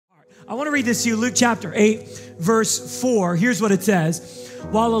I want to read this to you, Luke chapter 8, verse 4. Here's what it says.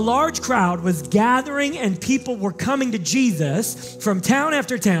 While a large crowd was gathering and people were coming to Jesus from town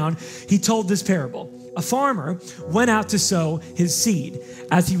after town, he told this parable. A farmer went out to sow his seed.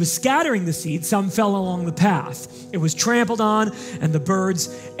 As he was scattering the seed, some fell along the path. It was trampled on, and the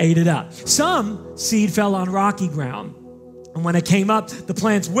birds ate it up. Some seed fell on rocky ground. And when it came up, the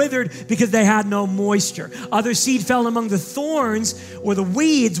plants withered because they had no moisture. Other seed fell among the thorns or the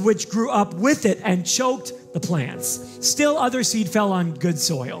weeds which grew up with it and choked the plants. Still other seed fell on good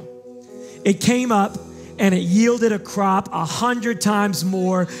soil. It came up and it yielded a crop 100 times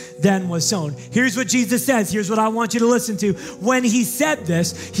more than was sown. Here's what Jesus says. Here's what I want you to listen to. When he said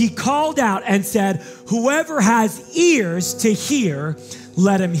this, he called out and said, whoever has ears to hear,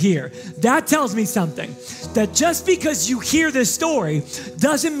 let him hear. That tells me something. That just because you hear this story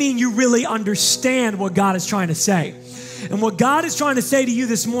doesn't mean you really understand what God is trying to say. And what God is trying to say to you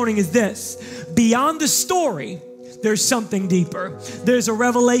this morning is this. Beyond the story, there's something deeper. There's a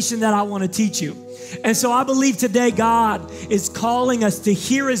revelation that I want to teach you. And so I believe today God is calling us to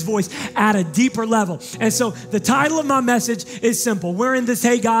hear his voice at a deeper level. And so the title of my message is simple. We're in this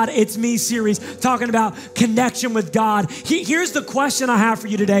Hey God, It's Me series talking about connection with God. Here's the question I have for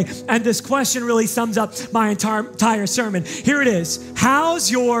you today. And this question really sums up my entire sermon. Here it is. How's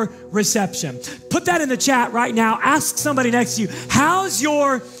your reception? Put that in the chat right now. Ask somebody next to you. How's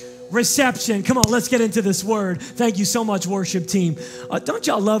your reception? Come on, let's get into this word. Thank you so much, worship team. Don't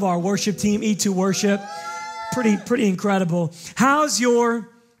y'all love our worship team, E2 Worship? Pretty incredible. How's your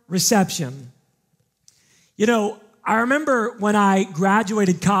reception? You know, I remember when I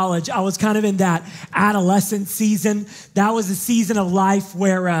graduated college, I was kind of in that adolescent season. That was a season of life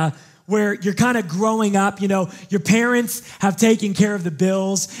where you're kind of growing up, you know, your parents have taken care of the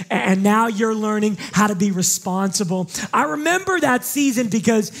bills and now you're learning how to be responsible. I remember that season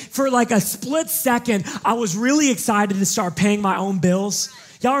because for like a split second, I was really excited to start paying my own bills.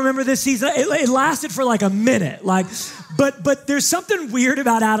 Y'all remember this season? It lasted for like a minute. But there's something weird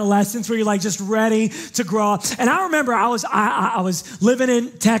about adolescence where you're like just ready to grow up. And I remember I was living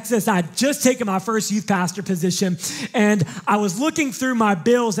in Texas. I'd just taken my first youth pastor position. And I was looking through my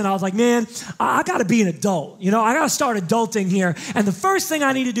bills and I was like, man, I got to be an adult. You know, I got to start adulting here. And the first thing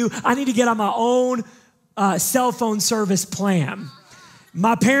I need to do, I need to get on my own cell phone service plan.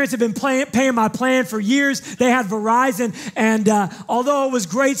 My parents have been paying my plan for years. They had Verizon, and although it was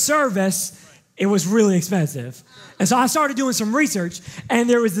great service, it was really expensive. And so I started doing some research, and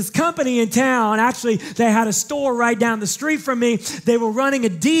there was this company in town. Actually, they had a store right down the street from me. They were running a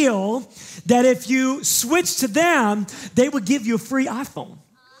deal that if you switched to them, they would give you a free iPhone.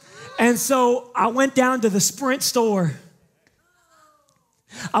 And so I went down to the Sprint store.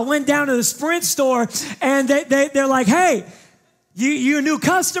 And they're like, hey, You a new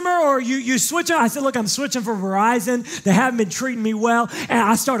customer or you switching? I said, look, I'm switching for Verizon. They haven't been treating me well. And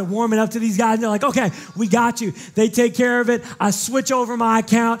I started warming up to these guys. And they're like, okay, we got you. They take care of it. I switch over my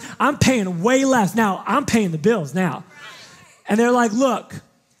account. I'm paying way less. Now, I'm paying the bills now. And they're like, look,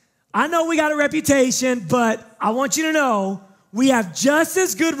 I know we got a reputation, but I want you to know we have just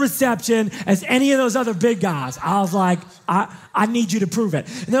as good reception as any of those other big guys. I was like, I need you to prove it.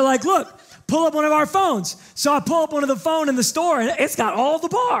 And they're like, look, pull up one of our phones. So I pull up one of the phone in the store and it's got all the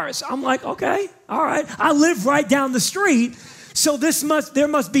bars. I'm like, okay, all right. I live right down the street. So there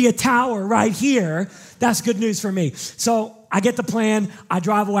must be a tower right here. That's good news for me. So I get the plan. I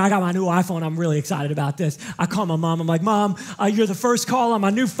drive away. I got my new iPhone. I'm really excited about this. I call my mom. I'm like, Mom, you're the first call on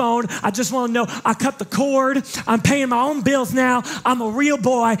my new phone. I just want to know, I cut the cord. I'm paying my own bills now. I'm a real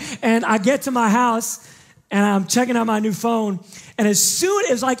boy. And I get to my house and I'm checking out my new phone. And it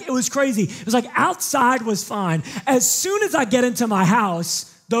was crazy. It was like outside was fine. As soon as I get into my house,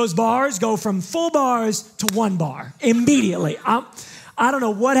 those bars go from full bars to 1 bar immediately. I don't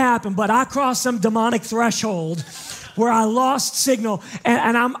know what happened, but I crossed some demonic threshold where I lost signal,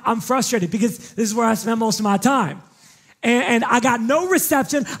 and I'm frustrated because this is where I spend most of my time. And I got no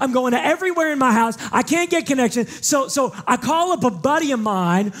reception. I'm going to everywhere in my house. I can't get connection. So I call up a buddy of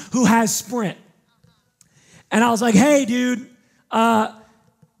mine who has Sprint. And I was like, hey, dude,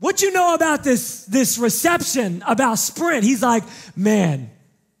 what you know about this reception, about Sprint? He's like, man,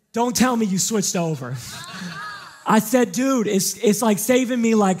 don't tell me you switched over. I said, dude, it's like saving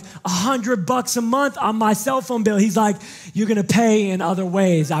me like $100 a month on my cell phone bill. He's like, you're gonna pay in other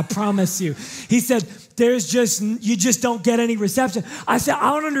ways, I promise you. He said, you just don't get any reception. I said, I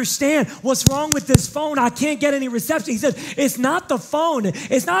don't understand. What's wrong with this phone? I can't get any reception. He said, it's not the phone.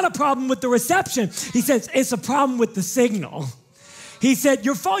 It's not a problem with the reception. He says, it's a problem with the signal. He said,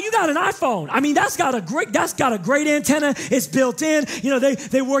 your phone, you got an iPhone. I mean, that's got a great antenna. It's built in. You know,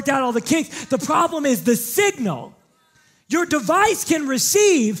 they worked out all the kinks. The problem is the signal. Your device can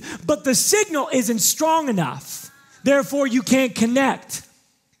receive, but the signal isn't strong enough. Therefore, you can't connect.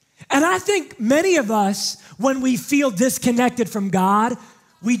 And I think many of us, when we feel disconnected from God,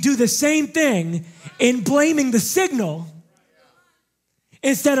 we do the same thing in blaming the signal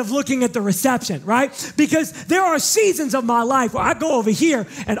instead of looking at the reception, right? Because there are seasons of my life where I go over here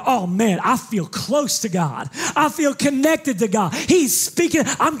and, oh man, I feel close to God. I feel connected to God. He's speaking.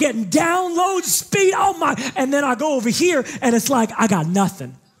 I'm getting download speed. Oh my. And then I go over here and it's like, I got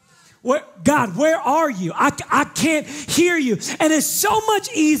nothing. God, where are you? I can't hear you. And it's so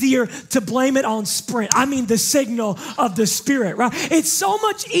much easier to blame it on Sprint. I mean, the signal of the Spirit, right? It's so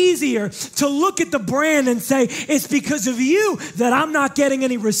much easier to look at the brand and say, it's because of you that I'm not getting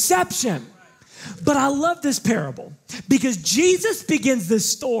any reception. But I love this parable because Jesus begins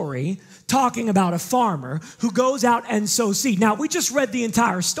this story talking about a farmer who goes out and sows seed. Now, we just read the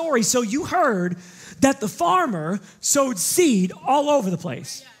entire story, so you heard that the farmer sowed seed all over the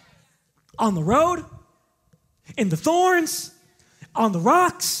place. On the road, in the thorns, on the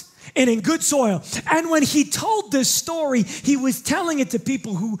rocks, and in good soil. And when he told this story, he was telling it to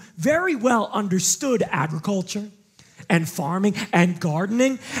people who very well understood agriculture and farming and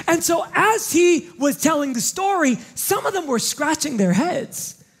gardening. And so as he was telling the story, some of them were scratching their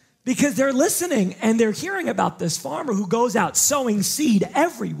heads because they're listening and they're hearing about this farmer who goes out sowing seed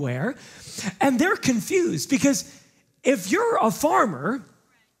everywhere. And they're confused because if you're a farmer,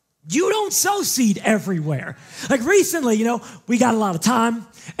 you don't sow seed everywhere. Like recently, you know, we got a lot of time.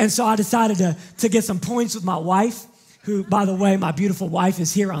 And so I decided to get some points with my wife, who, by the way, my beautiful wife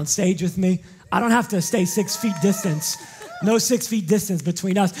is here on stage with me. I don't have to stay 6 feet distance. No 6 feet distance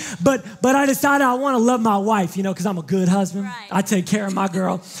between us. But I decided I want to love my wife, you know, because I'm a good husband. Right. I take care of my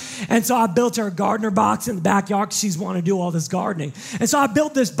girl. And so I built her a gardener box in the backyard because she's wanting to do all this gardening. And so I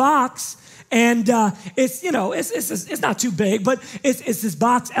built this box. And it's, you know, it's not too big, but it's this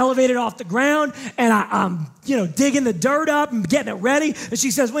box elevated off the ground, and I'm, you know, digging the dirt up and getting it ready. And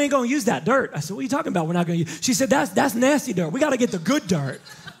she says, we ain't going to use that dirt. I said, what are you talking about? We're not going to use. She said, that's nasty dirt. We got to get the good dirt.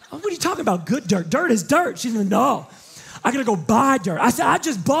 What are you talking about, good dirt? Dirt is dirt. She said, no, I got to go buy dirt. I said, I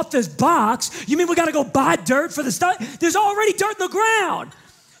just bought this box. You mean we got to go buy dirt for the stuff? There's already dirt in the ground.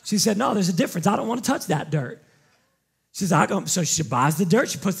 She said, no, there's a difference. I don't want to touch that dirt. She says, so she buys the dirt,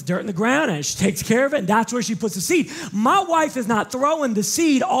 she puts the dirt in the ground, and she takes care of it, and that's where she puts the seed. My wife is not throwing the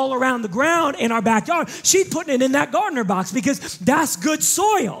seed all around the ground in our backyard. She's putting it in that gardener box because that's good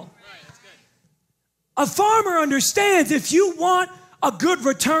soil. A farmer understands if you want a good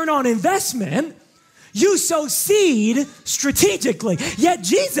return on investment, you sow seed strategically. Yet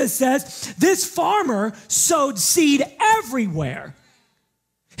Jesus says this farmer sowed seed everywhere.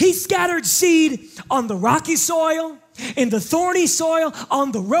 He scattered seed on the rocky soil, in the thorny soil,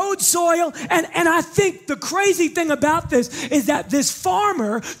 on the road soil. And I think the crazy thing about this is that this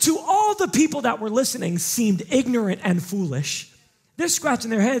farmer, to all the people that were listening, seemed ignorant and foolish. They're scratching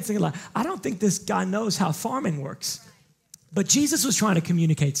their heads thinking like, I don't think this guy knows how farming works. But Jesus was trying to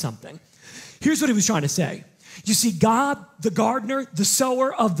communicate something. Here's what he was trying to say. You see, God, the gardener, the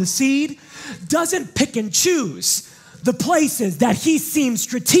sower of the seed, doesn't pick and choose the places that he seems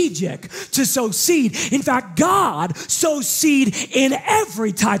strategic to sow seed. In fact, God sows seed in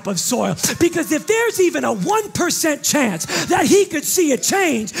every type of soil, because if there's even a 1% chance that he could see a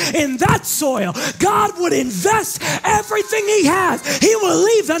change in that soil, God would invest everything he has. He will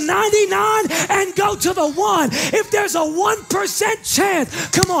leave the 99 and go to the 1. If there's a 1% chance,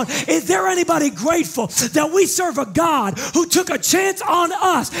 come on, is there anybody grateful that we serve a God who took a chance on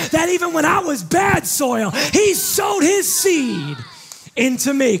us, that even when I was bad soil, he sowed his seed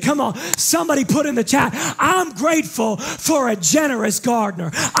into me? Come on, somebody put in the chat, I'm grateful for a generous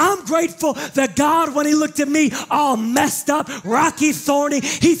gardener. I'm grateful that God, when he looked at me all messed up, rocky, thorny,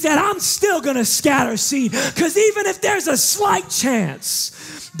 he said, I'm still gonna scatter seed, because even if there's a slight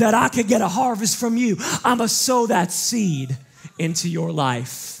chance that I could get a harvest from you, I'm gonna sow that seed into your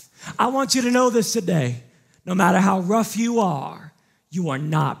life. I want you to know this today. No matter how rough you are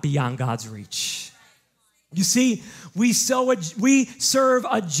not beyond God's reach. You see, we serve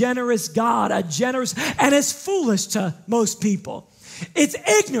a generous God, and it's foolish to most people. It's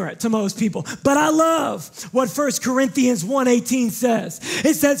ignorant to most people, but I love what 1 Corinthians 1:18 says.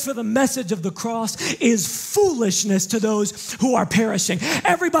 It says, for the message of the cross is foolishness to those who are perishing.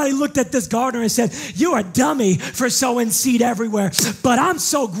 Everybody looked at this gardener and said, you're a dummy for sowing seed everywhere. But I'm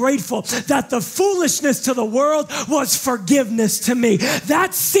so grateful that the foolishness to the world was forgiveness to me.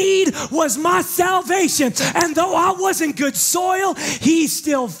 That seed was my salvation. And though I wasn't good soil, he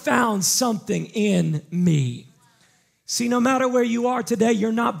still found something in me. See, no matter where you are today,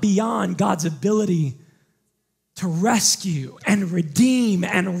 you're not beyond God's ability to rescue and redeem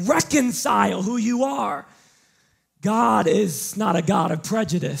and reconcile who you are. God is not a God of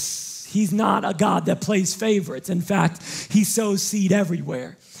prejudice. He's not a God that plays favorites. In fact, he sows seed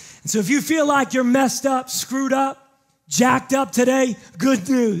everywhere. And so if you feel like you're messed up, screwed up, jacked up today, good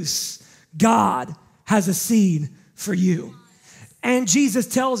news. God has a seed for you. And Jesus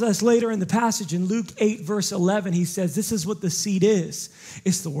tells us later in the passage in Luke 8, verse 11, he says, this is what the seed is.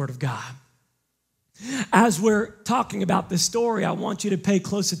 It's the word of God. As we're talking about this story, I want you to pay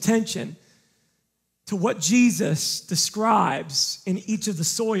close attention to what Jesus describes in each of the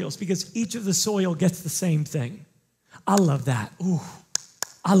soils, because each of the soil gets the same thing. I love that. Ooh,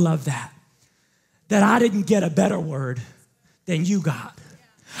 I love that. That I didn't get a better word than you got.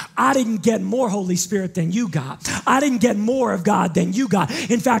 I didn't get more Holy Spirit than you got. I didn't get more of God than you got.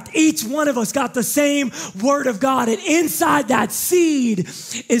 In fact, each one of us got the same word of God. And inside that seed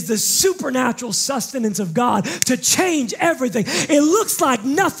is the supernatural sustenance of God to change everything. It looks like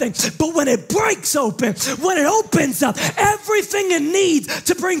nothing, but when it breaks open, when it opens up, everything it needs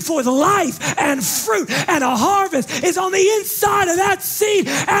to bring forth life and fruit and a harvest is on the inside of that seed.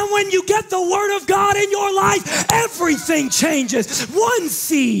 And when you get the word of God in your life, everything changes. One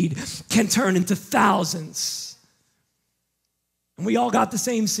seed can turn into thousands. And we all got the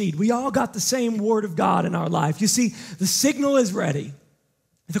same seed. We all got the same word of God in our life. You see, the signal is ready.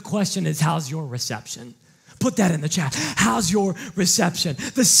 The question is, how's your reception? Put that in the chat. How's your reception?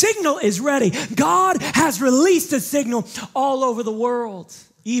 The signal is ready. God has released a signal all over the world.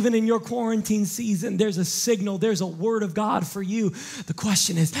 Even in your quarantine season, there's a signal, there's a word of God for you. The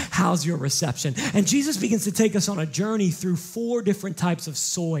question is, how's your reception? And Jesus begins to take us on a journey through 4 different types of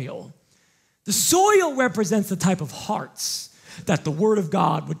soil. The soil represents the type of hearts that the word of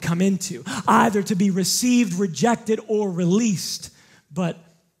God would come into, either to be received, rejected, or released. But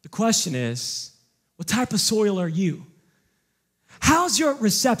the question is, what type of soil are you? How's your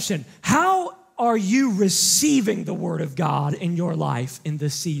reception? How are you receiving the word of God in your life in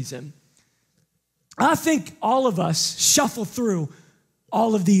this season? I think all of us shuffle through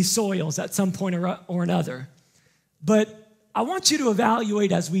all of these soils at some point or another. But I want you to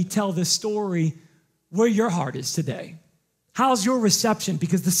evaluate as we tell this story where your heart is today. How's your reception?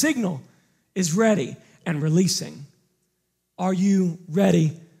 Because the signal is ready and releasing. Are you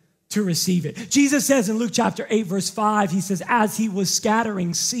ready to receive it? Jesus says in Luke chapter 8, verse 5, he says, as he was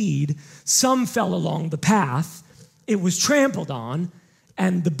scattering seed, some fell along the path, it was trampled on,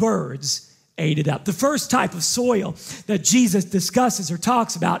 and the birds ate it up. The first type of soil that Jesus discusses or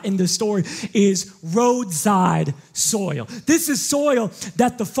talks about in this story is roadside soil. This is soil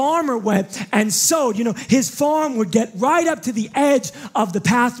that the farmer went and sowed. You know, his farm would get right up to the edge of the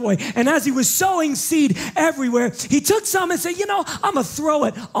pathway. And as he was sowing seed everywhere, he took some and said, I'm going to throw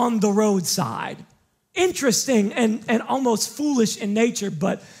it on the roadside. Interesting and almost foolish in nature,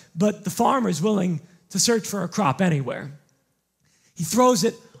 but the farmer is willing to search for a crop anywhere. He throws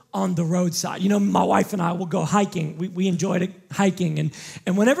it on the roadside. My wife and I will go hiking. We enjoyed hiking.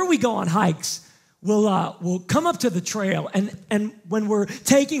 And whenever we go on hikes, we'll come up to the trail. And when we're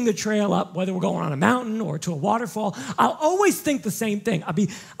taking the trail up, whether we're going on a mountain or to a waterfall, I'll always think the same thing.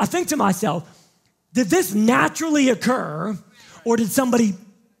 I think to myself, did this naturally occur, or did somebody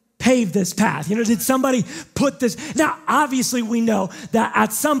pave this path? Did somebody put this? Now, obviously, we know that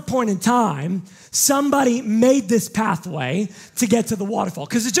at some point in time, somebody made this pathway to get to the waterfall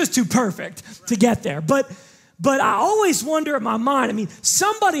because it's just too perfect to get there. But I always wonder in my mind,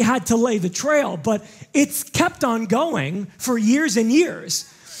 somebody had to lay the trail, but it's kept on going for years and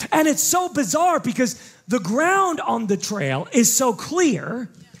years. And it's so bizarre because the ground on the trail is so clear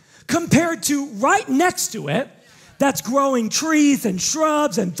compared to right next to it that's growing trees and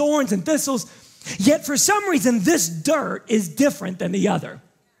shrubs and thorns and thistles. Yet for some reason, this dirt is different than the other.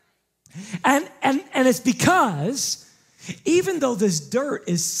 And it's because even though this dirt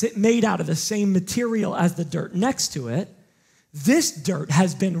is made out of the same material as the dirt next to it, this dirt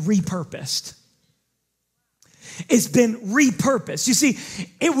has been repurposed. It's been repurposed. You see,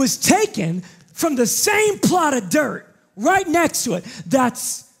 it was taken from the same plot of dirt right next to it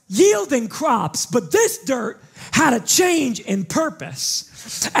that's, yielding crops, but this dirt had a change in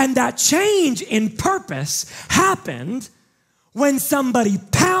purpose. And that change in purpose happened when somebody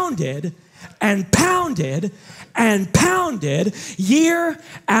pounded and pounded and pounded year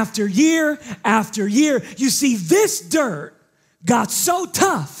after year after year. You see, this dirt got so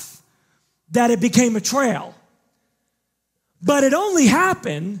tough that it became a trail. But it only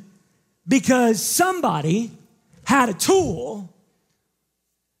happened because somebody had a tool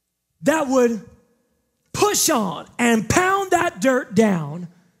that would push on and pound that dirt down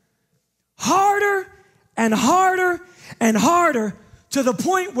harder and harder and harder to the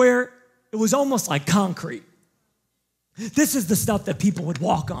point where it was almost like concrete. This is the stuff that people would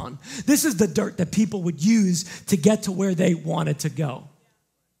walk on. This is the dirt that people would use to get to where they wanted to go.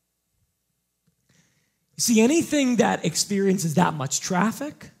 See, anything that experiences that much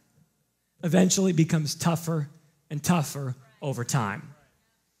traffic eventually becomes tougher and tougher over time.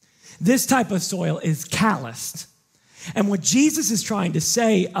 This type of soil is calloused. And what Jesus is trying to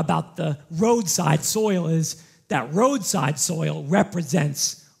say about the roadside soil is that roadside soil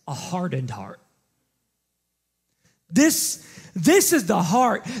represents a hardened heart. This is the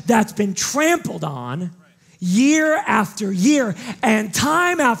heart that's been trampled on year after year, and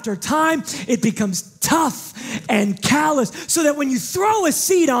time after time, it becomes tough and callous, so that when you throw a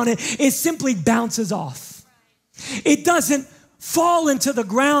seed on it, it simply bounces off. It doesn't fall into the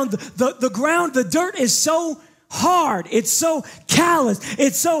ground. The dirt is so hard, it's so callous,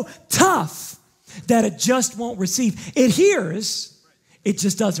 it's so tough that it just won't receive. It hears, it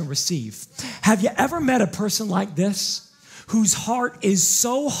just doesn't receive. Have you ever met a person like this whose heart is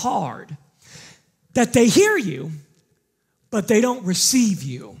so hard that they hear you, but they don't receive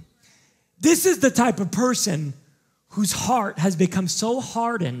you? This is the type of person whose heart has become so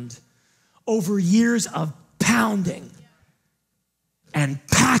hardened over years of pounding and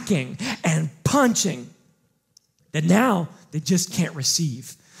packing and punching that now they just can't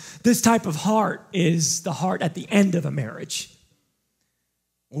receive. This type of heart is the heart at the end of a marriage.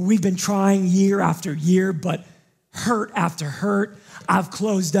 We've been trying year after year, but hurt after hurt, I've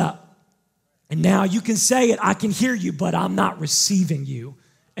closed up. And now you can say it, I can hear you, but I'm not receiving you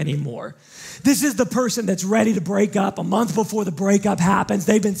anymore. This is the person that's ready to break up a month before the breakup happens.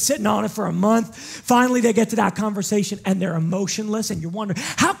 They've been sitting on it for a month. Finally, they get to that conversation and they're emotionless, and you're wondering,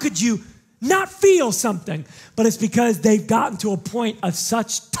 how could you not feel something? But it's because they've gotten to a point of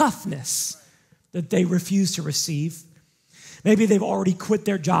such toughness that they refuse to receive. Maybe they've already quit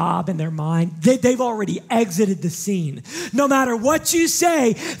their job in their mind. They've already exited the scene. No matter what you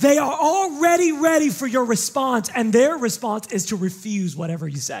say, they are already ready for your response, and their response is to refuse whatever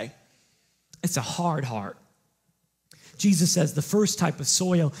you say. It's a hard heart. Jesus says the first type of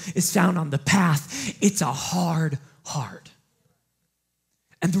soil is found on the path. It's a hard heart.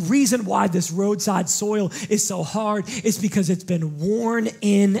 And the reason why this roadside soil is so hard is because it's been worn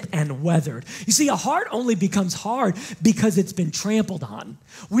in and weathered. You see, a heart only becomes hard because it's been trampled on.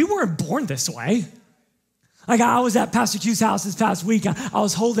 We weren't born this way. Like, I was at Pastor Q's house this past week. I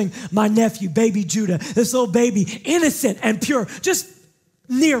was holding my nephew, baby Judah, this little baby, innocent and pure, just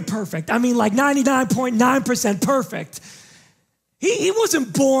near perfect. I mean, like 99.9% perfect. He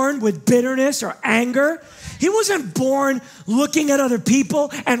wasn't born with bitterness or anger. He wasn't born looking at other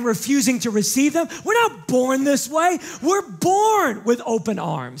people and refusing to receive them. We're not born this way. We're born with open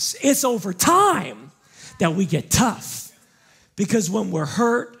arms. It's over time that we get tough. Because when we're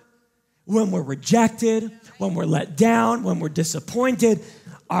hurt, when we're rejected, when we're let down, when we're disappointed,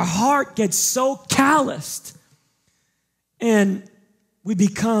 our heart gets so calloused and we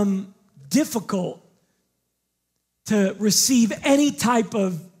become difficult to receive any type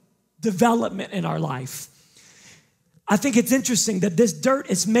of development in our life. I think it's interesting that this dirt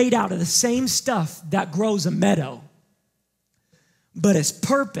is made out of the same stuff that grows a meadow, but its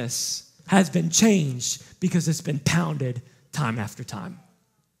purpose has been changed because it's been pounded time after time.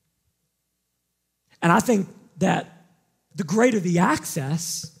 And I think that the greater the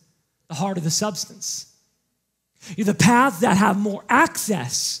access, the harder the substance. The paths that have more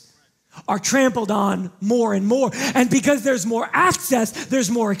access are trampled on more and more. And because there's more access, there's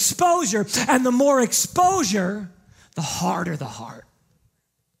more exposure. And the more exposure, the harder the heart.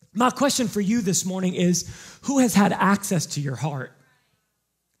 My question for you this morning is, who has had access to your heart?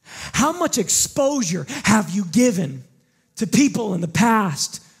 How much exposure have you given to people in the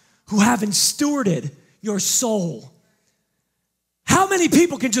past who haven't stewarded your soul? How many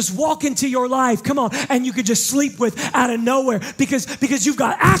people can just walk into your life, come on, and you can just sleep with out of nowhere because you've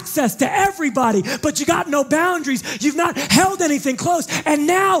got access to everybody, but you got no boundaries. You've not held anything close. And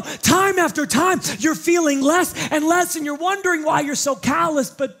now, time after time, you're feeling less and less, and you're wondering why you're so callous,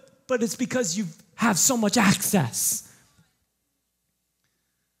 but but it's because you have so much access.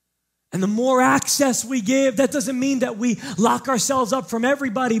 And the more access we give, that doesn't mean that we lock ourselves up from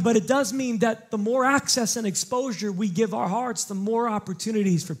everybody, but it does mean that the more access and exposure we give our hearts, the more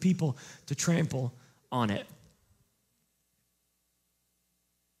opportunities for people to trample on it.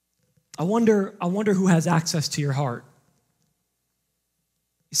 I wonder who has access to your heart.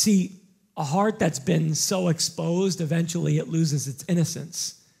 You see, a heart that's been so exposed, eventually it loses its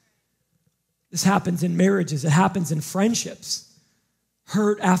innocence. This happens in marriages. It happens in friendships.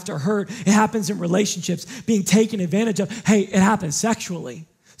 Hurt after hurt. It happens in relationships, being taken advantage of. Hey, it happens sexually.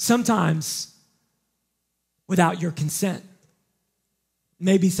 Sometimes without your consent.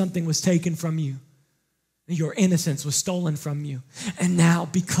 Maybe something was taken from you. Your innocence was stolen from you. And now,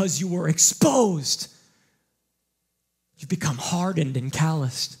 because you were exposed, you become hardened and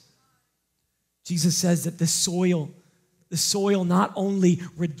calloused. Jesus says that the soil not only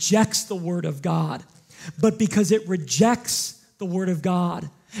rejects the word of God, but because it rejects the word of God,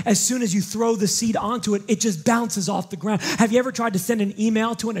 as soon as you throw the seed onto it, it just bounces off the ground. Have you ever tried to send an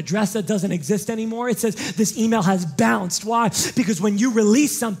email to an address that doesn't exist anymore? It says this email has bounced. Why? Because when you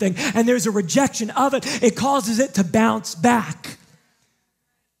release something and there's a rejection of it, it causes it to bounce back.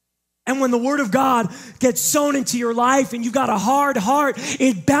 And when the word of God gets sown into your life and you've got a hard heart,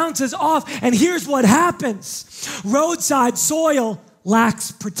 it bounces off. And here's what happens. Roadside soil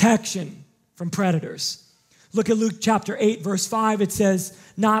lacks protection from predators. Look at Luke chapter 8, verse 5. It says,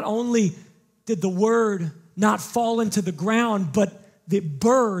 not only did the word not fall into the ground, but the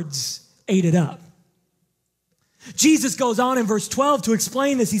birds ate it up. Jesus goes on in verse 12 to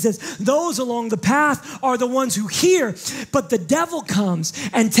explain this. He says, those along the path are the ones who hear, but the devil comes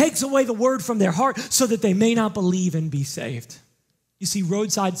and takes away the word from their heart so that they may not believe and be saved. You see,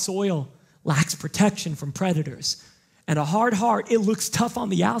 roadside soil lacks protection from predators. And a hard heart, it looks tough on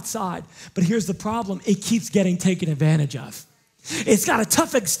the outside, but here's the problem. It keeps getting taken advantage of. It's got a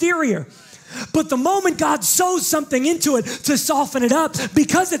tough exterior, but the moment God sows something into it to soften it up,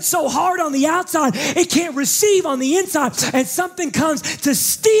 because it's so hard on the outside, it can't receive on the inside, and something comes to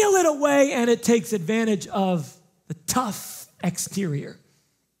steal it away, and it takes advantage of the tough exterior.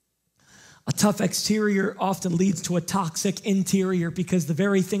 A tough exterior often leads to a toxic interior because the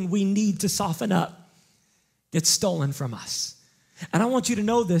very thing we need to soften up gets stolen from us. And I want you to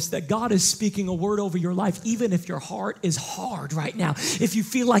know this, that God is speaking a word over your life, even if your heart is hard right now. If you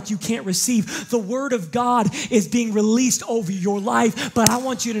feel like you can't receive, the word of God is being released over your life. But I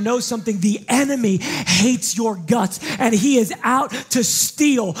want you to know something. The enemy hates your guts, and he is out to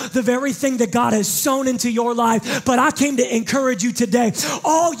steal the very thing that God has sown into your life. But I came to encourage you today.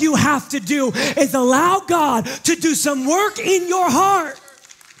 All you have to do is allow God to do some work in your heart.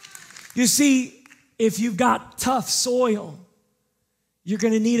 You see, if you've got tough soil, you're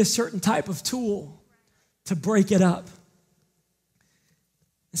going to need a certain type of tool to break it up.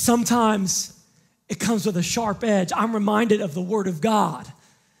 Sometimes it comes with a sharp edge. I'm reminded of the word of God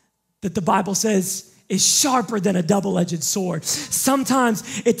that the Bible says is sharper than a double-edged sword.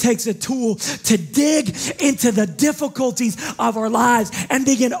 Sometimes it takes a tool to dig into the difficulties of our lives and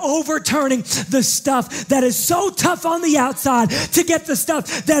begin overturning the stuff that is so tough on the outside to get the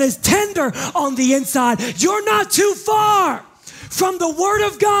stuff that is tender on the inside. You're not too far from the word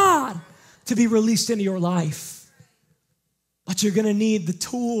of God to be released into your life. But you're going to need the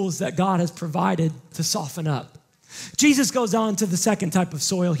tools that God has provided to soften up. Jesus goes on to the second type of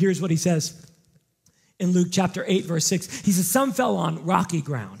soil. Here's what he says in Luke chapter 8, verse 6. He says, some fell on rocky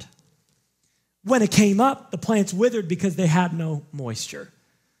ground. When it came up, the plants withered because they had no moisture.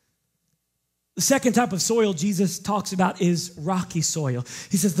 The second type of soil Jesus talks about is rocky soil.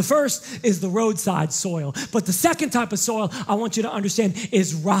 He says the first is the roadside soil, but the second type of soil I want you to understand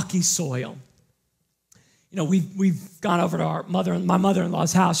is rocky soil. You know, we've gone over to my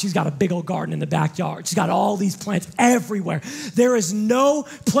mother-in-law's house. She's got a big old garden in the backyard. She's got all these plants everywhere. There is no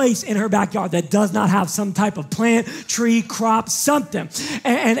place in her backyard that does not have some type of plant, tree, crop, something.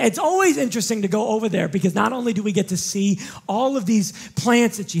 And it's always interesting to go over there because not only do we get to see all of these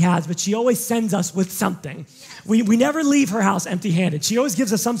plants that she has, but she always sends us with something. We never leave her house empty-handed. She always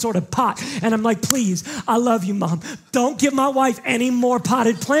gives us some sort of pot. And I'm like, please, I love you, Mom. Don't give my wife any more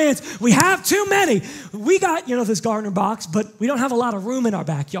potted plants. We have too many. We got, this gardener box, but we don't have a lot of room in our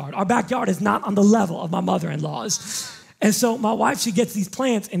backyard. Our backyard is not on the level of my mother-in-law's. And so my wife, she gets these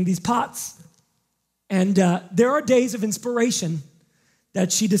plants in these pots. And there are days of inspiration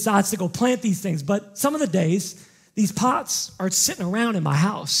that she decides to go plant these things. But some of the days, these pots are sitting around in my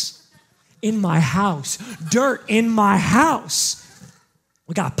house. Dirt in my house.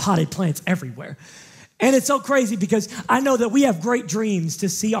 We got potted plants everywhere. And it's so crazy because I know that we have great dreams to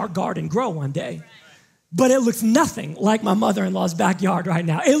see our garden grow one day. But it looks nothing like my mother-in-law's backyard right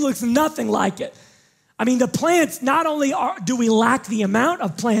now. It looks nothing like it. I mean, the plants, not only do we lack the amount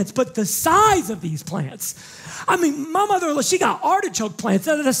of plants, but the size of these plants. I mean, my mother-in-law, she got artichoke plants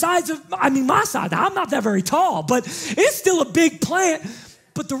that are the size of, my size. Now, I'm not that very tall, but it's still a big plant.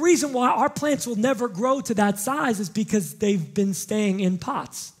 But the reason why our plants will never grow to that size is because they've been staying in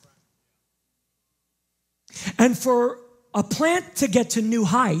pots. And for a plant to get to new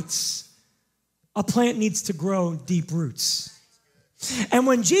heights, a plant needs to grow deep roots. And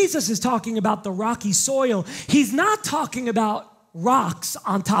when Jesus is talking about the rocky soil, he's not talking about rocks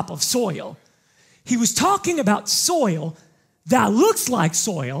on top of soil. He was talking about soil that looks like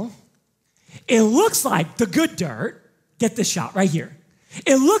soil. It looks like the good dirt. Get this shot right here.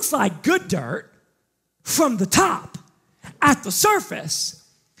 It looks like good dirt from the top at the surface.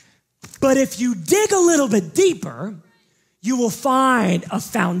 But if you dig a little bit deeper, you will find a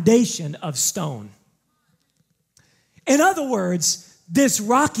foundation of stone. In other words, this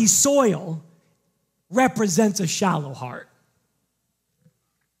rocky soil represents a shallow heart.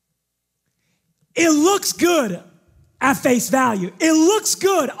 It looks good at face value. It looks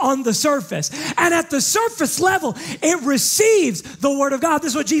good on the surface. And at the surface level, it receives the word of God.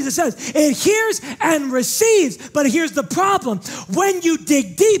 This is what Jesus says. It hears and receives. But here's the problem. When you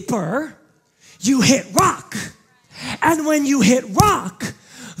dig deeper, you hit rock. And when you hit rock,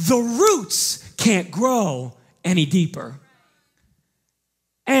 the roots can't grow any deeper.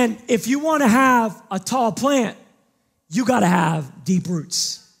 And if you want to have a tall plant, you got to have deep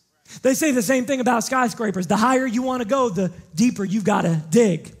roots. They say the same thing about skyscrapers. The higher you want to go, the deeper you've got to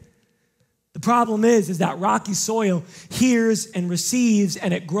dig. The problem is that rocky soil hears and receives,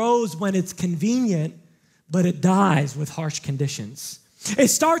 and it grows when it's convenient, but it dies with harsh conditions. It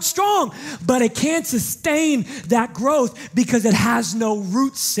starts strong, but it can't sustain that growth because it has no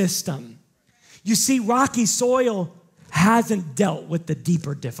root system. You see, rocky soil hasn't dealt with the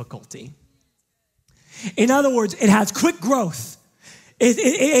deeper difficulty. In other words, it has quick growth.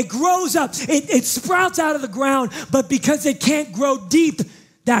 It grows up. It sprouts out of the ground, but because it can't grow deep,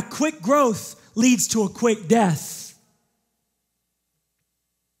 that quick growth leads to a quick death.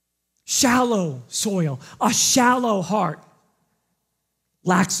 Shallow soil, a shallow heart,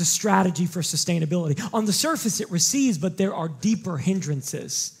 lacks a strategy for sustainability. On the surface, it receives, but there are deeper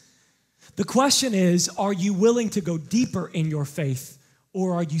hindrances. The question is, are you willing to go deeper in your faith,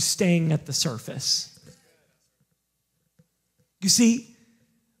 or are you staying at the surface? You see,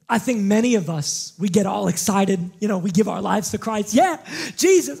 I think many of us, we get all excited. We give our lives to Christ. Yeah,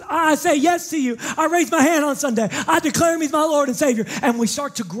 Jesus, I say yes to you. I raise my hand on Sunday. I declare him as my Lord and Savior. And we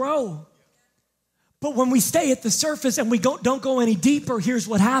start to grow. But when we stay at the surface and we don't go any deeper, here's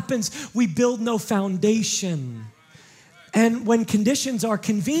what happens. We build no foundation. And when conditions are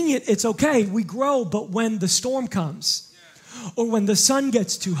convenient, it's okay. We grow. But when the storm comes, or when the sun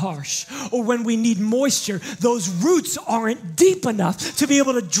gets too harsh, or when we need moisture, those roots aren't deep enough to be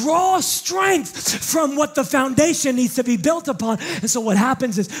able to draw strength from what the foundation needs to be built upon. And so what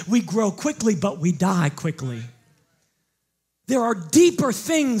happens is we grow quickly, but we die quickly. There are deeper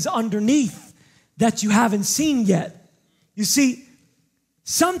things underneath that you haven't seen yet. You see,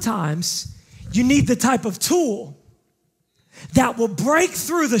 sometimes you need the type of tool that will break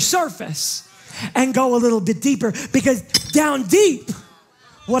through the surface and go a little bit deeper, because down deep,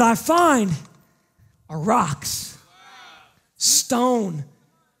 what I find are rocks, stone.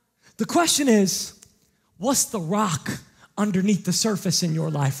 The question is, what's the rock underneath the surface in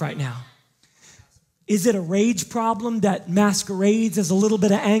your life right now? Is it a rage problem that masquerades as a little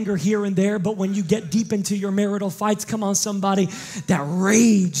bit of anger here and there, but when you get deep into your marital fights, come on somebody, that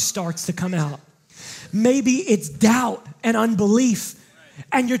rage starts to come out? Maybe it's doubt and unbelief.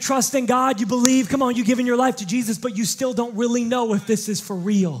 And you're trusting God, you believe, come on, you've given your life to Jesus, but you still don't really know if this is for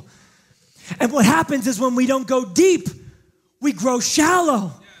real. And what happens is when we don't go deep, we grow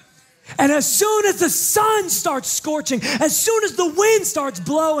shallow. And as soon as the sun starts scorching, as soon as the wind starts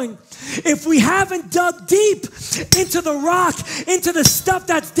blowing, if we haven't dug deep into the rock, into the stuff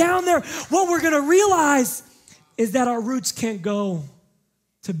that's down there, what we're going to realize is that our roots can't go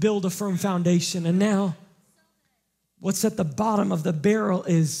to build a firm foundation. And now, what's at the bottom of the barrel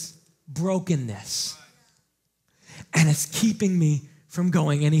is brokenness. And it's keeping me from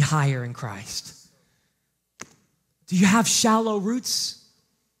going any higher in Christ. Do you have shallow roots?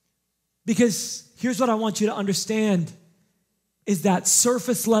 Because here's what I want you to understand is that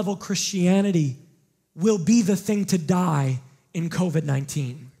surface level Christianity will be the thing to die in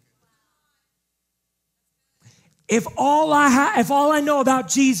COVID-19. If all I know about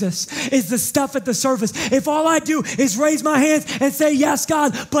Jesus is the stuff at the surface, if all I do is raise my hands and say, yes,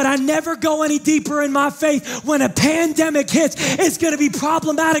 God, but I never go any deeper in my faith, when a pandemic hits, it's going to be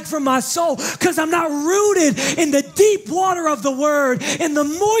problematic for my soul because I'm not rooted in the deep water of the word, in the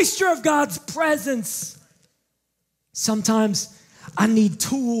moisture of God's presence. Sometimes I need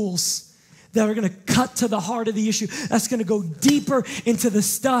tools that are going to cut to the heart of the issue, that's going to go deeper into the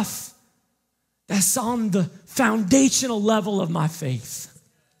stuff that's on the foundational level of my faith.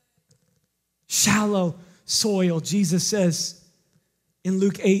 Shallow soil. Jesus says in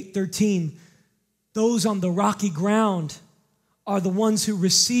Luke 8:13, those on the rocky ground are the ones who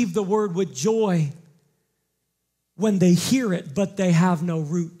receive the word with joy when they hear it, but they have no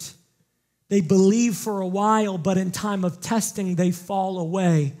root. They believe for a while, but in time of testing, they fall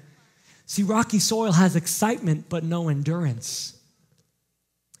away. See, rocky soil has excitement, but no endurance.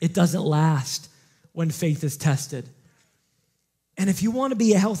 It doesn't last when faith is tested. And if you want to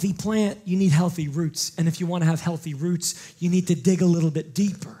be a healthy plant, you need healthy roots. And if you want to have healthy roots, you need to dig a little bit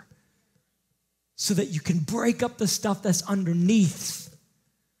deeper so that you can break up the stuff that's underneath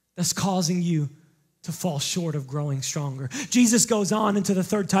that's causing you to fall short of growing stronger. Jesus goes on into the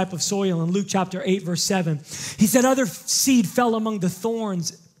third type of soil in Luke chapter 8, verse 7. He said, other seed fell among the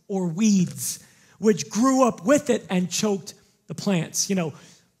thorns or weeds, which grew up with it and choked the plants. You know,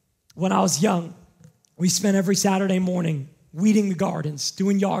 when I was young, we spent every Saturday morning weeding the gardens,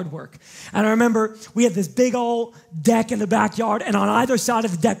 doing yard work. And I remember we had this big old deck in the backyard, and on either side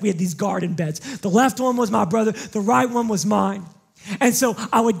of the deck, we had these garden beds. The left one was my brother, the right one was mine. And so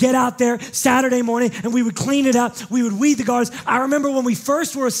I would get out there Saturday morning and we would clean it up. We would weed the gardens. I remember when we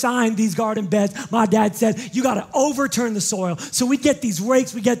first were assigned these garden beds, my dad said, you got to overturn the soil. So we'd get these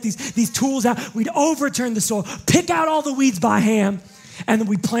rakes, we'd get these tools out. We'd overturn the soil, pick out all the weeds by hand, and then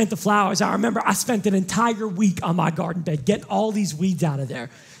we'd plant the flowers. I remember I spent an entire week on my garden bed getting all these weeds out of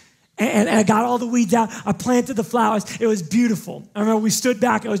there. And I got all the weeds out. I planted the flowers. It was beautiful. I remember we stood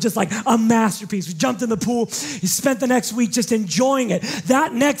back. It was just like a masterpiece. We jumped in the pool. We spent the next week just enjoying it.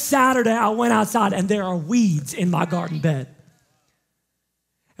 That next Saturday, I went outside, and there are weeds in my garden bed.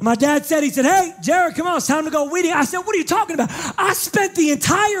 And my dad said, he said, hey, Jared, come on, it's time to go weeding. I said, what are you talking about? I spent the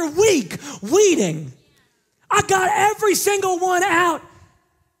entire week weeding. I got every single one out.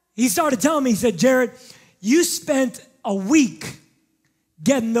 He started telling me, he said, Jared, you spent a week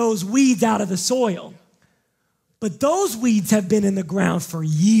getting those weeds out of the soil. But those weeds have been in the ground for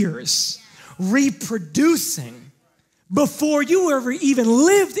years, reproducing. Before you ever even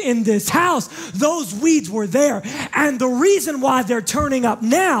lived in this house, those weeds were there. And the reason why they're turning up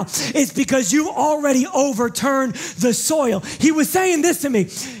now is because you already overturned the soil. He was saying this to me,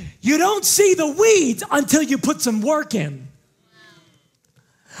 you don't see the weeds until you put some work in.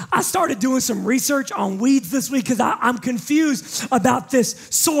 I started doing some research on weeds this week because I'm confused about this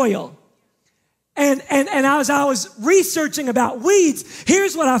soil. And as I was researching about weeds,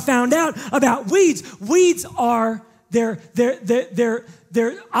 here's what I found out about weeds. Weeds are they're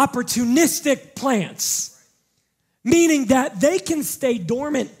opportunistic plants, meaning that they can stay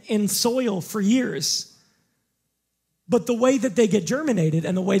dormant in soil for years. But the way that they get germinated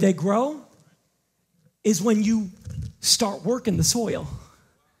and the way they grow is when you start working the soil.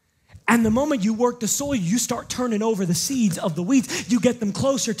 And the moment you work the soil, you start turning over the seeds of the weeds. You get them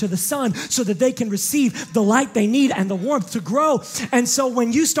closer to the sun so that they can receive the light they need and the warmth to grow. And so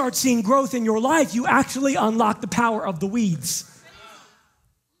when you start seeing growth in your life, you actually unlock the power of the weeds.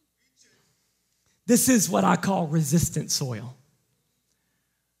 This is what I call resistant soil.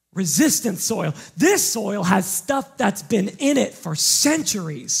 Resistant soil. This soil has stuff that's been in it for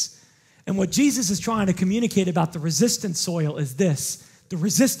centuries. And what Jesus is trying to communicate about the resistant soil is this. The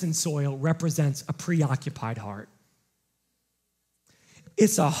resistant soil represents a preoccupied heart.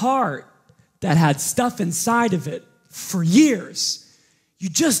 It's a heart that had stuff inside of it for years. You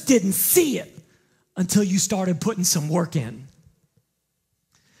just didn't see it until you started putting some work in.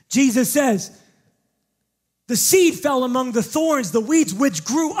 Jesus says, the seed fell among the thorns, the weeds, which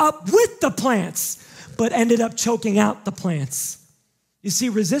grew up with the plants, but ended up choking out the plants. You see,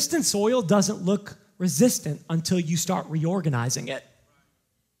 resistant soil doesn't look resistant until you start reorganizing it.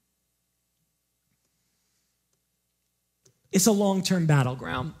 It's a long-term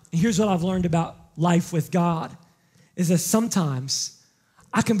battleground. And here's what I've learned about life with God, is that sometimes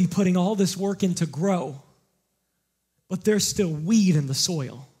I can be putting all this work in to grow, but there's still weed in the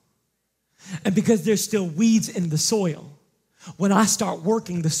soil. And because there's still weeds in the soil, when I start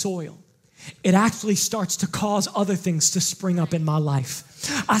working the soil, it actually starts to cause other things to spring up in my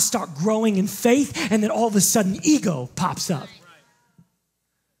life. I start growing in faith, and then all of a sudden ego pops up.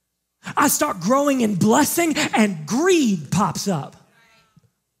 I start growing in blessing and greed pops up.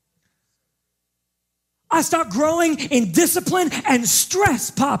 I start growing in discipline and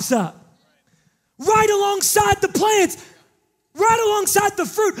stress pops up. Right alongside the plants, right alongside the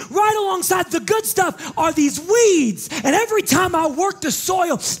fruit, right alongside the good stuff are these weeds. And every time I work the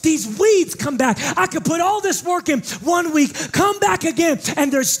soil, these weeds come back. I could put all this work in 1 week, come back again,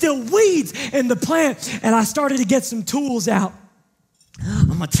 and there's still weeds in the plant. And I started to get some tools out. I'm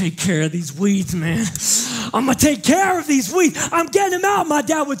gonna take care of these weeds, man. I'm gonna take care of these weeds. I'm getting them out. My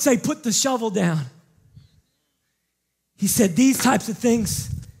dad would say, put the shovel down. He said, these types of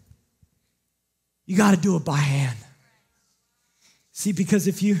things, you gotta do it by hand. See, because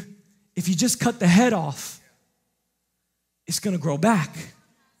if you just cut the head off, it's gonna grow back.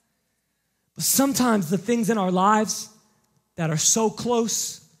 But sometimes the things in our lives that are so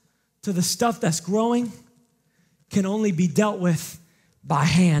close to the stuff that's growing can only be dealt with by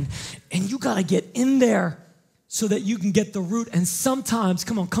hand. And you gotta get in there so that you can get the root. And sometimes,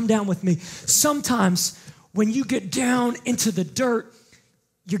 come on, come down with me. Sometimes when you get down into the dirt,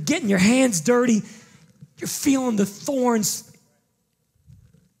 you're getting your hands dirty, you're feeling the thorns.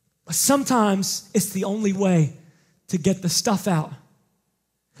 But sometimes it's the only way to get the stuff out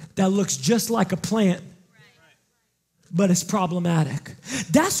that looks just like a plant, but it's problematic.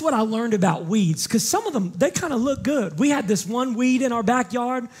 That's what I learned about weeds, because some of them, they kind of look good. We had this one weed in our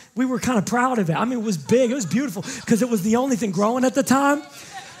backyard. We were kind of proud of it. I mean, it was big, it was beautiful, because it was the only thing growing at the time.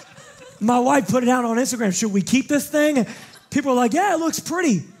 My wife put it out on Instagram, should we keep this thing? And people were like, yeah, it looks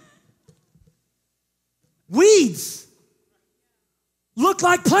pretty. Weeds look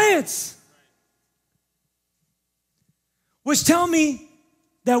like plants, which tell me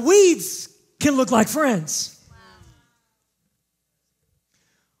that weeds can look like friends.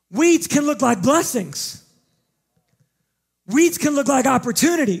 Weeds can look like blessings. Weeds can look like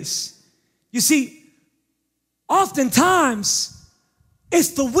opportunities. You see, oftentimes,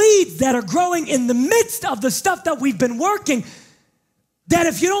 it's the weeds that are growing in the midst of the stuff that we've been working that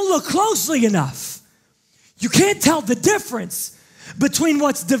if you don't look closely enough, you can't tell the difference between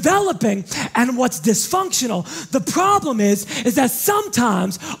what's developing and what's dysfunctional. The problem is that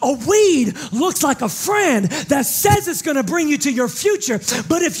sometimes a weed looks like a friend that says it's going to bring you to your future,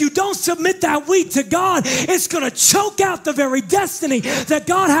 but if you don't submit that weed to God, it's going to choke out the very destiny that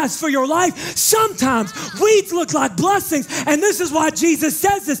God has for your life. Sometimes weeds look like blessings, and this is why Jesus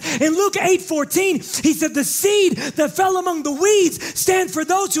says this in Luke 8:14. He said, the seed that fell among the weeds stand for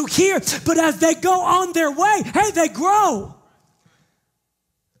those who hear, but as they go on their way, hey, they grow.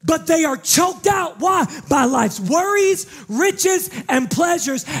 But they are choked out. Why? By life's worries, riches, and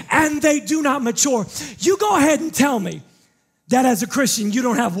pleasures, and they do not mature. You go ahead and tell me that as a Christian, you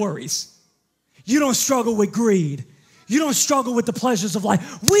don't have worries. You don't struggle with greed. You don't struggle with the pleasures of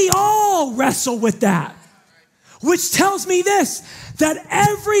life. We all wrestle with that, which tells me this, that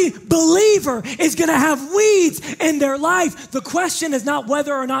every believer is going to have weeds in their life. The question is not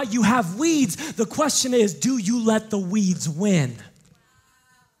whether or not you have weeds. The question is, do you let the weeds win?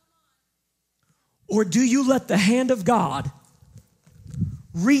 Or do you let the hand of God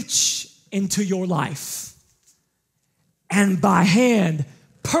reach into your life and by hand,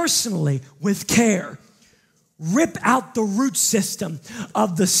 personally, with care, rip out the root system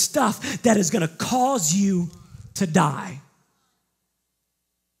of the stuff that is going to cause you to die?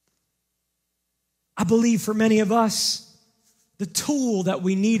 I believe for many of us, the tool that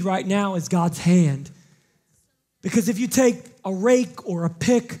we need right now is God's hand. Because if you take a rake or a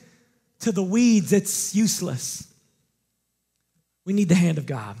pick to the weeds, it's useless. We need the hand of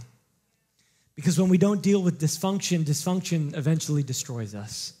God. Because when we don't deal with dysfunction, dysfunction eventually destroys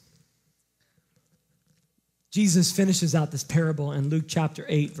us. Jesus finishes out this parable in Luke chapter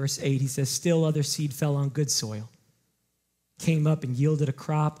 8, verse 8. He says, still other seed fell on good soil, came up and yielded a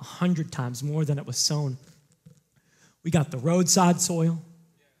crop 100 times more than it was sown. We got the roadside soil.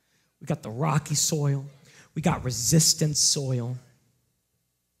 We got the rocky soil. We got resistant soil.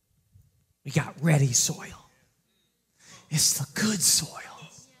 We got ready soil. It's the good soil.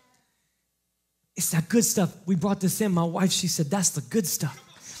 It's that good stuff. We brought this in. My wife, she said, that's the good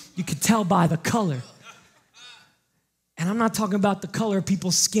stuff. You could tell by the color. And I'm not talking about the color of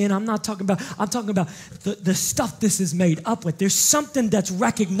people's skin. I'm talking about the stuff this is made up with. There's something that's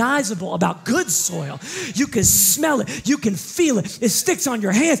recognizable about good soil. You can smell it. You can feel it. It sticks on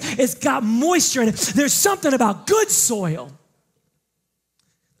your hands. It's got moisture in it. There's something about good soil.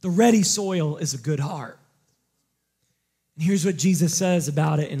 The ready soil is a good heart. And here's what Jesus says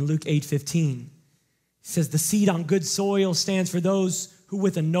about it in Luke 8:15. He says, the seed on good soil stands for those who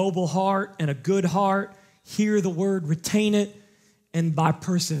with a noble heart and a good heart hear the word, retain it, and by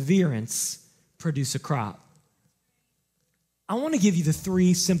perseverance, produce a crop. I want to give you the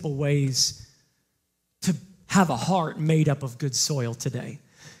 3 simple ways to have a heart made up of good soil today.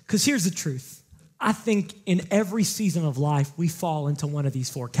 Because here's the truth. I think in every season of life, we fall into one of these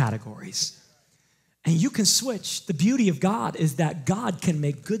 4 categories. And you can switch. The beauty of God is that God can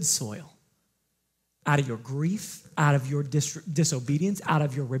make good soil out of your grief, out of your disobedience, out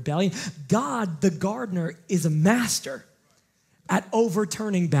of your rebellion. God, the gardener, is a master at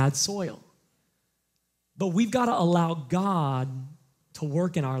overturning bad soil. But we've got to allow God to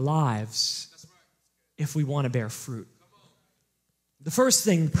work in our lives if we want to bear fruit. The first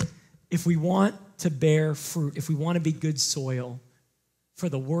thing, if we want to bear fruit, if we want to be good soil for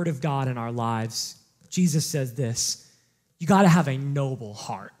the word of God in our lives, Jesus says this: you got to have a noble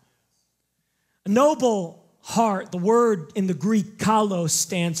heart. A noble heart, the word in the Greek kalos,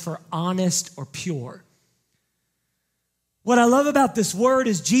 stands for honest or pure. What I love about this word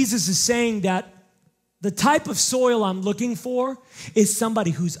is Jesus is saying that the type of soil I'm looking for is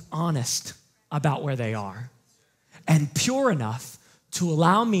somebody who's honest about where they are and pure enough to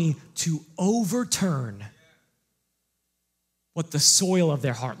allow me to overturn what the soil of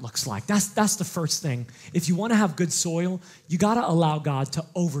their heart looks like. That's the first thing. If you want to have good soil, you got to allow God to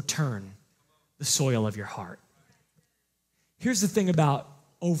overturn the soil of your heart. Here's the thing about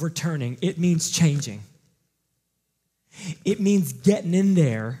overturning. It means changing. It means getting in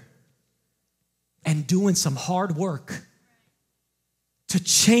there and doing some hard work to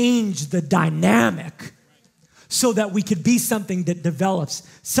change the dynamic so that we could be something that develops.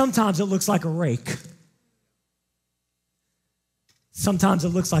 Sometimes it looks like a rake. Sometimes it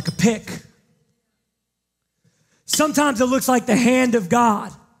looks like a pick. Sometimes it looks like the hand of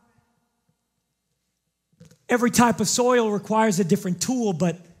God. Every type of soil requires a different tool,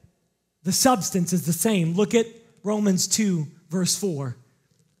 but the substance is the same. Look at Romans 2, verse 4.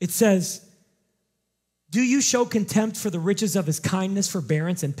 It says, do you show contempt for the riches of his kindness,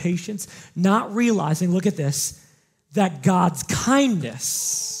 forbearance, and patience, not realizing, look at this, that God's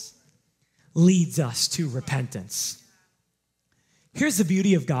kindness leads us to repentance? Here's the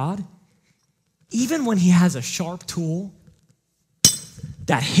beauty of God. Even when he has a sharp tool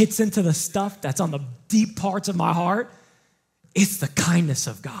that hits into the stuff that's on the deep parts of my heart, it's the kindness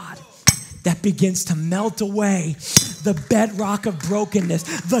of God that begins to melt away the bedrock of brokenness.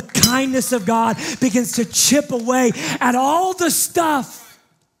 The kindness of God begins to chip away at all the stuff.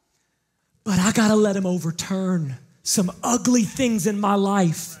 But I gotta let him overturn some ugly things in my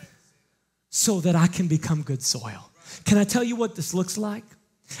life so that I can become good soil. Can I tell you what this looks like?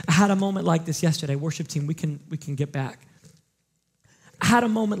 I had a moment like this yesterday. Worship team, we can get back. I had a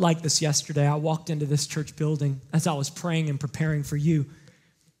moment like this yesterday. I walked into this church building as I was praying and preparing for you.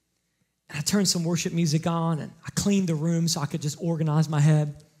 And I turned some worship music on and I cleaned the room so I could just organize my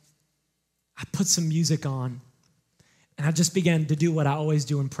head. I put some music on and I just began to do what I always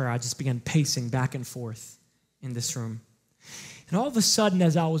do in prayer. I just began pacing back and forth in this room. And all of a sudden,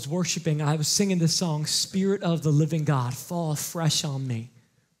 as I was worshiping, I was singing this song, Spirit of the Living God, fall fresh on me.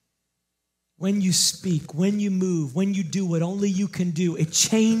 When you speak, when you move, when you do what only you can do, it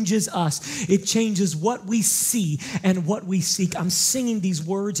changes us. It changes what we see and what we seek. I'm singing these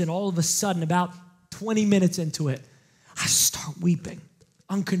words, and all of a sudden, about 20 minutes into it, I start weeping.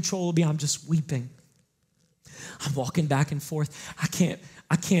 Uncontrollably, I'm just weeping. I'm walking back and forth. I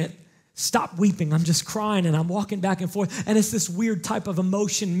can't stop weeping. I'm just crying, and I'm walking back and forth. And it's this weird type of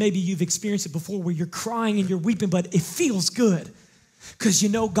emotion. Maybe you've experienced it before where you're crying and you're weeping, but it feels good. Because you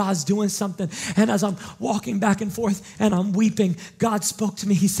know God's doing something. And as I'm walking back and forth and I'm weeping, God spoke to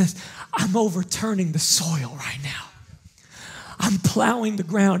me. He says, I'm overturning the soil right now. I'm plowing the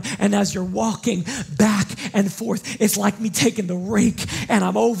ground. And as you're walking back and forth, it's like me taking the rake and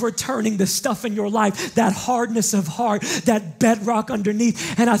I'm overturning the stuff in your life, that hardness of heart, that bedrock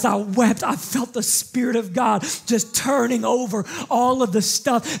underneath. And as I wept, I felt the Spirit of God just turning over all of the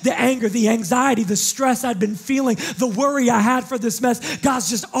stuff, the anger, the anxiety, the stress I'd been feeling, the worry I had for this mess. God's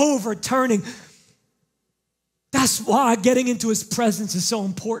just overturning. That's why getting into his presence is so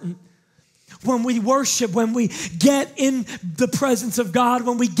important. When we worship, when we get in the presence of God,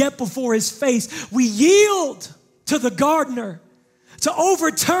 when we get before his face, we yield to the gardener to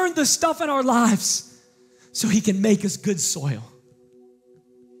overturn the stuff in our lives so he can make us good soil.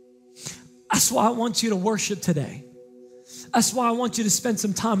 That's why I want you to worship today. That's why I want you to spend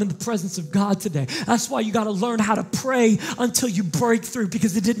some time in the presence of God today. That's why you got to learn how to pray until you break through,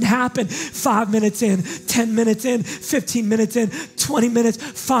 because it didn't happen 5 minutes in, 10 minutes in, 15 minutes in, 20 minutes.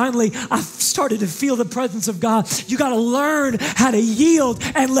 Finally, I started to feel the presence of God. You got to learn how to yield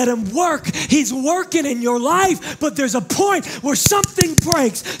and let him work. He's working in your life, but there's a point where something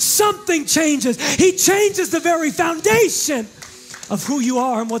breaks, something changes. He changes the very foundation of who you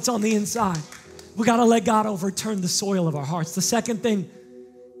are and what's on the inside. We got to let God overturn the soil of our hearts. The second thing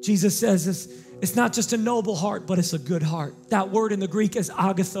Jesus says is, it's not just a noble heart, but it's a good heart. That word in the Greek is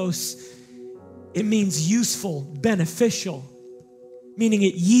agathos. It means useful, beneficial, meaning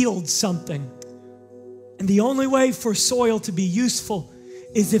it yields something. And the only way for soil to be useful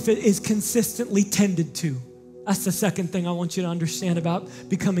is if it is consistently tended to. That's the second thing I want you to understand about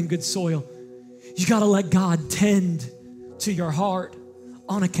becoming good soil. You got to let God tend to your heart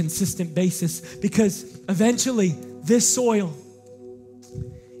on a consistent basis, because eventually this soil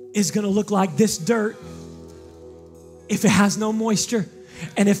is going to look like this dirt if it has no moisture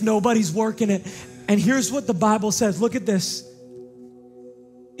and if nobody's working it. And here's what the Bible says. Look at this.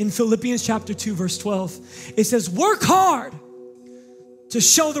 In Philippians chapter 2, verse 12, it says, work hard to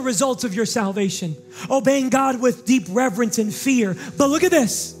show the results of your salvation, obeying God with deep reverence and fear. But look at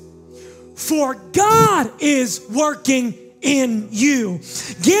this. For God is working in you,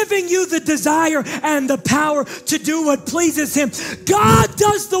 giving you the desire and the power to do what pleases him. God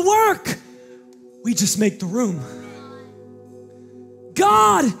does the work. We just make the room.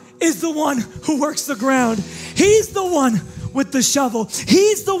 God is the one who works the ground. He's the one with the shovel.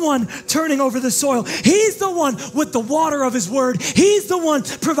 He's the one turning over the soil. He's the one with the water of his word. He's the one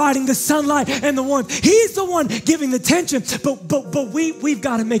providing the sunlight and the warmth. He's the one giving the tension. But we've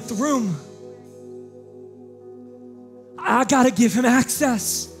got to make the room. I got to give him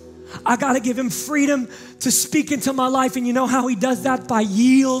access. I got to give him freedom to speak into my life. And you know how he does that? By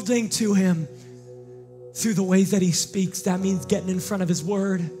yielding to him through the ways that he speaks. That means getting in front of his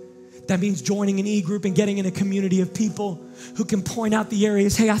word. That means joining an e-group and getting in a community of people who can point out the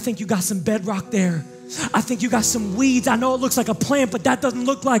areas. Hey, I think you got some bedrock there. I think you got some weeds. I know it looks like a plant, but that doesn't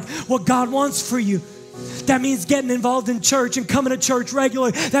look like what God wants for you. That means getting involved in church and coming to church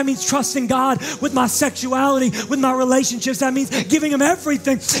regularly. That means trusting God with my sexuality, with my relationships. That means giving him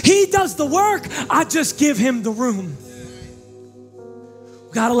everything. He does the work. I just give him the room.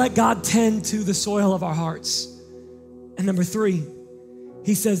 We've got to let God tend to the soil of our hearts. And number 3,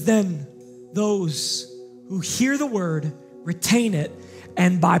 he says, then those who hear the word, retain it,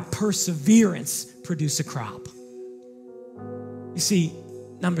 and by perseverance produce a crop. You see,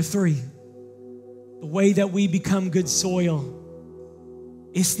 number 3, the way that we become good soil,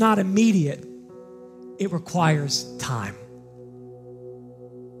 it's not immediate. It requires time.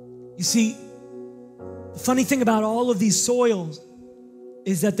 You see, the funny thing about all of these soils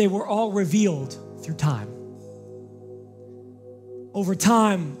is that they were all revealed through time. Over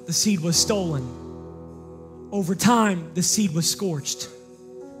time, the seed was stolen. Over time, the seed was scorched.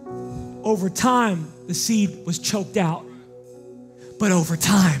 Over time, the seed was choked out. But over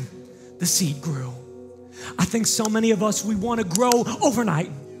time, the seed grew. I think so many of us, we want to grow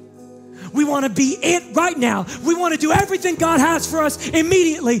overnight. We want to be it right now. We want to do everything God has for us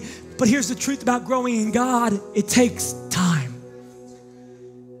immediately. But here's the truth about growing in God. It takes time.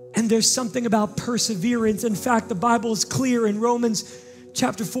 And there's something about perseverance. In fact, the Bible is clear in Romans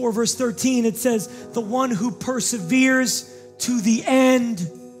chapter 4, verse 13. It says, the one who perseveres to the end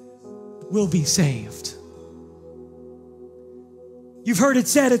will be saved. You've heard it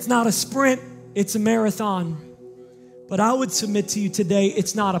said, it's not a sprint, it's a marathon. But I would submit to you today,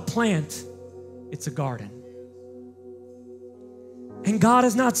 it's not a plant, it's a garden. And God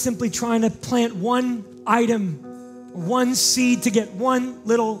is not simply trying to plant one item, one seed to get one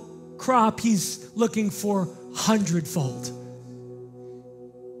little crop. He's looking for 100-fold.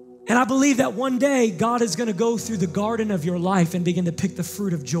 And I believe that one day God is going to go through the garden of your life and begin to pick the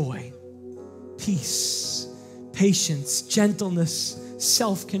fruit of joy, peace, patience, gentleness,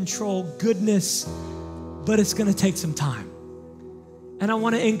 self-control, goodness, but it's going to take some time. And I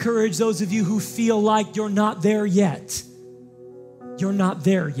want to encourage those of you who feel like you're not there yet. You're not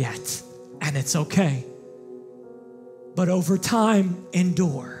there yet, and it's okay. But over time,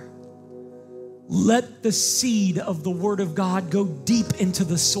 endure. Let the seed of the Word of God go deep into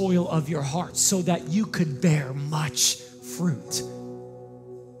the soil of your heart so that you could bear much fruit.